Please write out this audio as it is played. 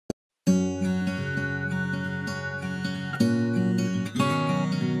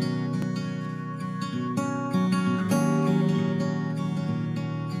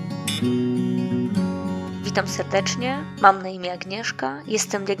Witam serdecznie, mam na imię Agnieszka,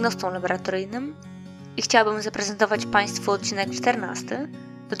 jestem diagnostą laboratoryjnym i chciałabym zaprezentować Państwu odcinek 14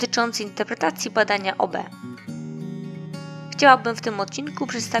 dotyczący interpretacji badania OB. Chciałabym w tym odcinku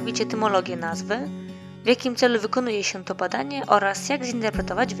przedstawić etymologię nazwy, w jakim celu wykonuje się to badanie oraz jak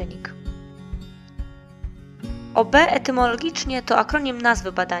zinterpretować wynik. OB etymologicznie to akronim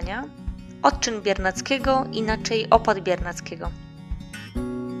nazwy badania, odczyn Biernackiego, inaczej opad Biernackiego.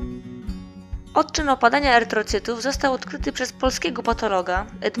 Odczyn opadania erytrocytów został odkryty przez polskiego patologa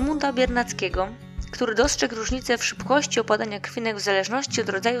Edmunda Biernackiego, który dostrzegł różnicę w szybkości opadania krwinek w zależności od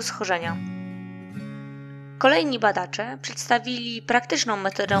rodzaju schorzenia. Kolejni badacze przedstawili praktyczną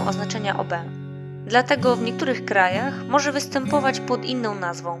metodę oznaczenia OB, dlatego w niektórych krajach może występować pod inną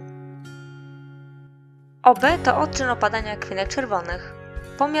nazwą. OB to odczyn opadania krwinek czerwonych.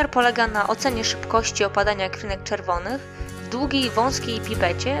 Pomiar polega na ocenie szybkości opadania krwinek czerwonych w długiej, wąskiej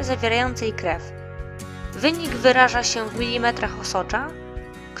pipecie zawierającej krew. Wynik wyraża się w milimetrach osocza,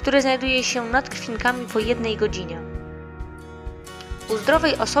 który znajduje się nad krwinkami po 1 godzinie. U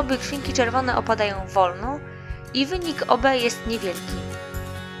zdrowej osoby krwinki czerwone opadają wolno i wynik OB jest niewielki.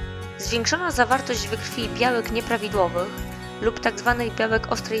 Zwiększona zawartość we krwi białek nieprawidłowych lub tzw.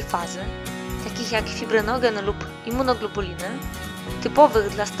 białek ostrej fazy, takich jak fibrynogen lub immunoglobuliny, typowych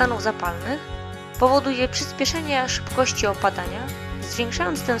dla stanów zapalnych, powoduje przyspieszenie szybkości opadania,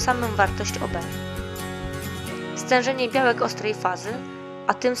 zwiększając tym samym wartość OB. Stężenie białek ostrej fazy,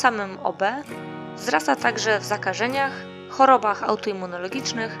 a tym samym OB, wzrasta także w zakażeniach, chorobach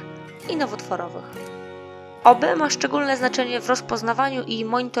autoimmunologicznych i nowotworowych. OB ma szczególne znaczenie w rozpoznawaniu i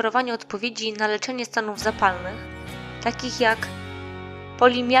monitorowaniu odpowiedzi na leczenie stanów zapalnych, takich jak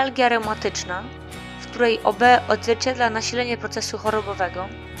polimialgia reumatyczna, w której OB odzwierciedla nasilenie procesu chorobowego,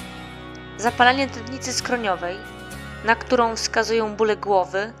 zapalenie tętnicy skroniowej, na którą wskazują bóle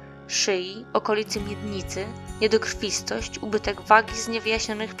głowy, szyi, okolicy miednicy, niedokrwistość, ubytek wagi z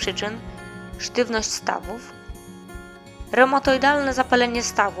niewyjaśnionych przyczyn, sztywność stawów, reumatoidalne zapalenie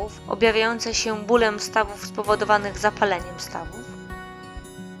stawów, objawiające się bólem stawów spowodowanych zapaleniem stawów,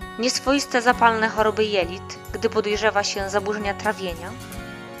 nieswoiste zapalne choroby jelit, gdy podejrzewa się zaburzenia trawienia,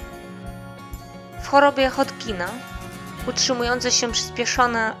 w chorobie Hodgkina utrzymujące się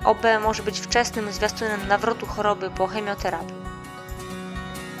przyspieszone OB może być wczesnym zwiastunem nawrotu choroby po chemioterapii.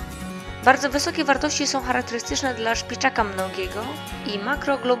 Bardzo wysokie wartości są charakterystyczne dla szpiczaka mnogiego i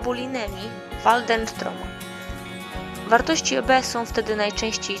makroglobulinemii Waldenströma. Wartości OB są wtedy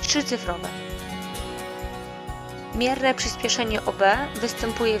najczęściej trzycyfrowe. Mierne przyspieszenie OB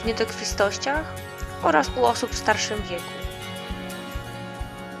występuje w niedokrwistościach oraz u osób w starszym wieku.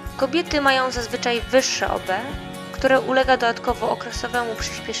 Kobiety mają zazwyczaj wyższe OB, które ulega dodatkowo okresowemu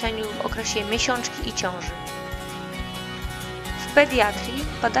przyspieszeniu w okresie miesiączki i ciąży. W pediatrii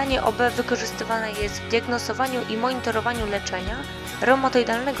badanie OB wykorzystywane jest w diagnozowaniu i monitorowaniu leczenia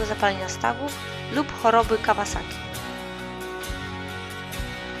reumatoidalnego zapalenia stawów lub choroby Kawasaki.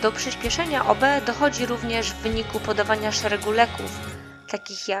 Do przyspieszenia OB dochodzi również w wyniku podawania szeregu leków,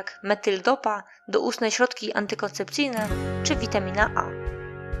 takich jak metyldopa, doustne środki antykoncepcyjne czy witamina A.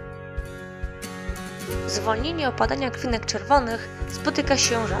 Zwolnienie opadania krwinek czerwonych spotyka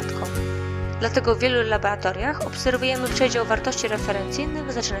się rzadko. Dlatego w wielu laboratoriach obserwujemy przedział wartości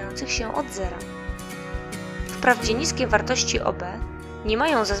referencyjnych zaczynających się od zera. Wprawdzie niskie wartości OB nie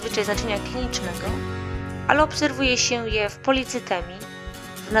mają zazwyczaj znaczenia klinicznego, ale obserwuje się je w policytemii,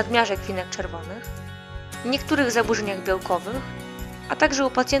 w nadmiarze krwinek czerwonych, niektórych zaburzeniach białkowych, a także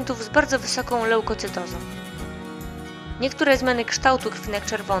u pacjentów z bardzo wysoką leukocytozą. Niektóre zmiany kształtu krwinek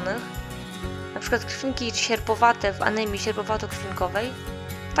czerwonych, np. krwinki sierpowate w anemii sierpowato-krwinkowej,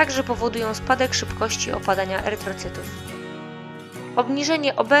 także powodują spadek szybkości opadania erytrocytów.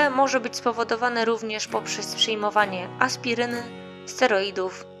 Obniżenie OB może być spowodowane również poprzez przyjmowanie aspiryny,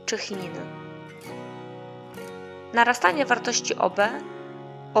 steroidów czy chininy. Narastanie wartości OB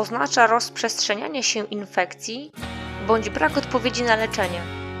oznacza rozprzestrzenianie się infekcji bądź brak odpowiedzi na leczenie.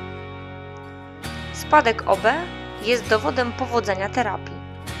 Spadek OB jest dowodem powodzenia terapii.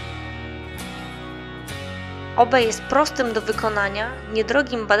 OB jest prostym do wykonania,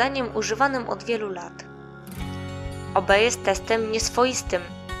 niedrogim badaniem używanym od wielu lat. OB jest testem nieswoistym.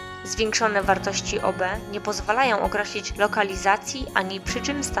 Zwiększone wartości OB nie pozwalają określić lokalizacji ani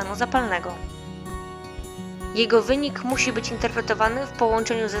przyczyn stanu zapalnego. Jego wynik musi być interpretowany w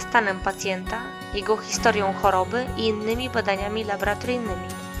połączeniu ze stanem pacjenta, jego historią choroby i innymi badaniami laboratoryjnymi.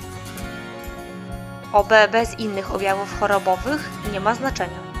 OB bez innych objawów chorobowych nie ma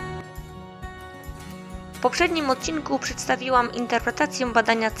znaczenia. W poprzednim odcinku przedstawiłam interpretację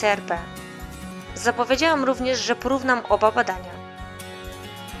badania CRP. Zapowiedziałam również, że porównam oba badania.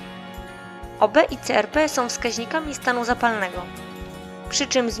 OB i CRP są wskaźnikami stanu zapalnego, przy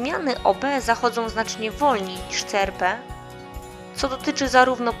czym zmiany OB zachodzą znacznie wolniej niż CRP, co dotyczy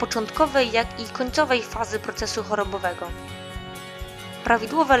zarówno początkowej, jak i końcowej fazy procesu chorobowego.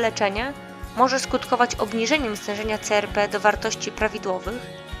 Prawidłowe leczenie może skutkować obniżeniem stężenia CRP do wartości prawidłowych,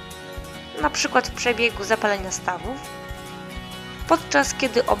 np. w przebiegu zapalenia stawów, podczas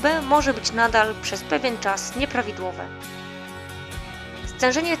kiedy OB może być nadal przez pewien czas nieprawidłowe.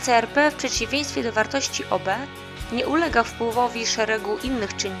 Stężenie CRP w przeciwieństwie do wartości OB nie ulega wpływowi szeregu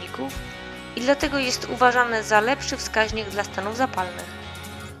innych czynników i dlatego jest uważane za lepszy wskaźnik dla stanów zapalnych.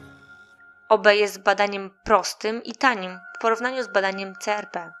 OB jest badaniem prostym i tanim w porównaniu z badaniem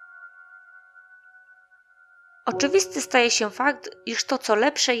CRP. Oczywisty staje się fakt, iż to co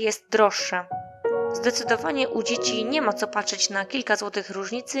lepsze jest droższe. Zdecydowanie u dzieci nie ma co patrzeć na kilka złotych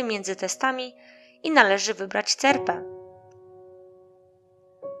różnicy między testami i należy wybrać CRP.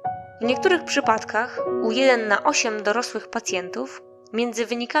 W niektórych przypadkach u 1 na 8 dorosłych pacjentów między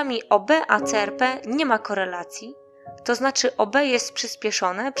wynikami OB a CRP nie ma korelacji, to znaczy OB jest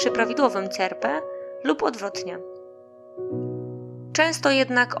przyspieszone przy prawidłowym CRP lub odwrotnie. Często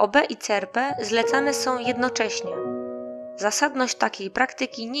jednak OB i CRP zlecane są jednocześnie. Zasadność takiej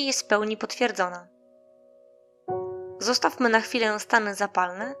praktyki nie jest w pełni potwierdzona. Zostawmy na chwilę stany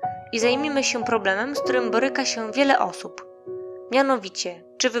zapalne i zajmijmy się problemem, z którym boryka się wiele osób. Mianowicie,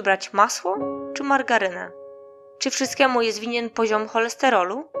 czy wybrać masło, czy margarynę? Czy wszystkiemu jest winien poziom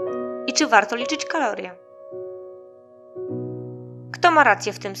cholesterolu? I czy warto liczyć kalorie? Kto ma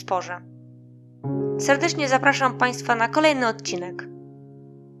rację w tym sporze? Serdecznie zapraszam Państwa na kolejny odcinek.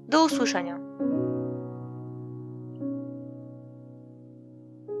 Do usłyszenia.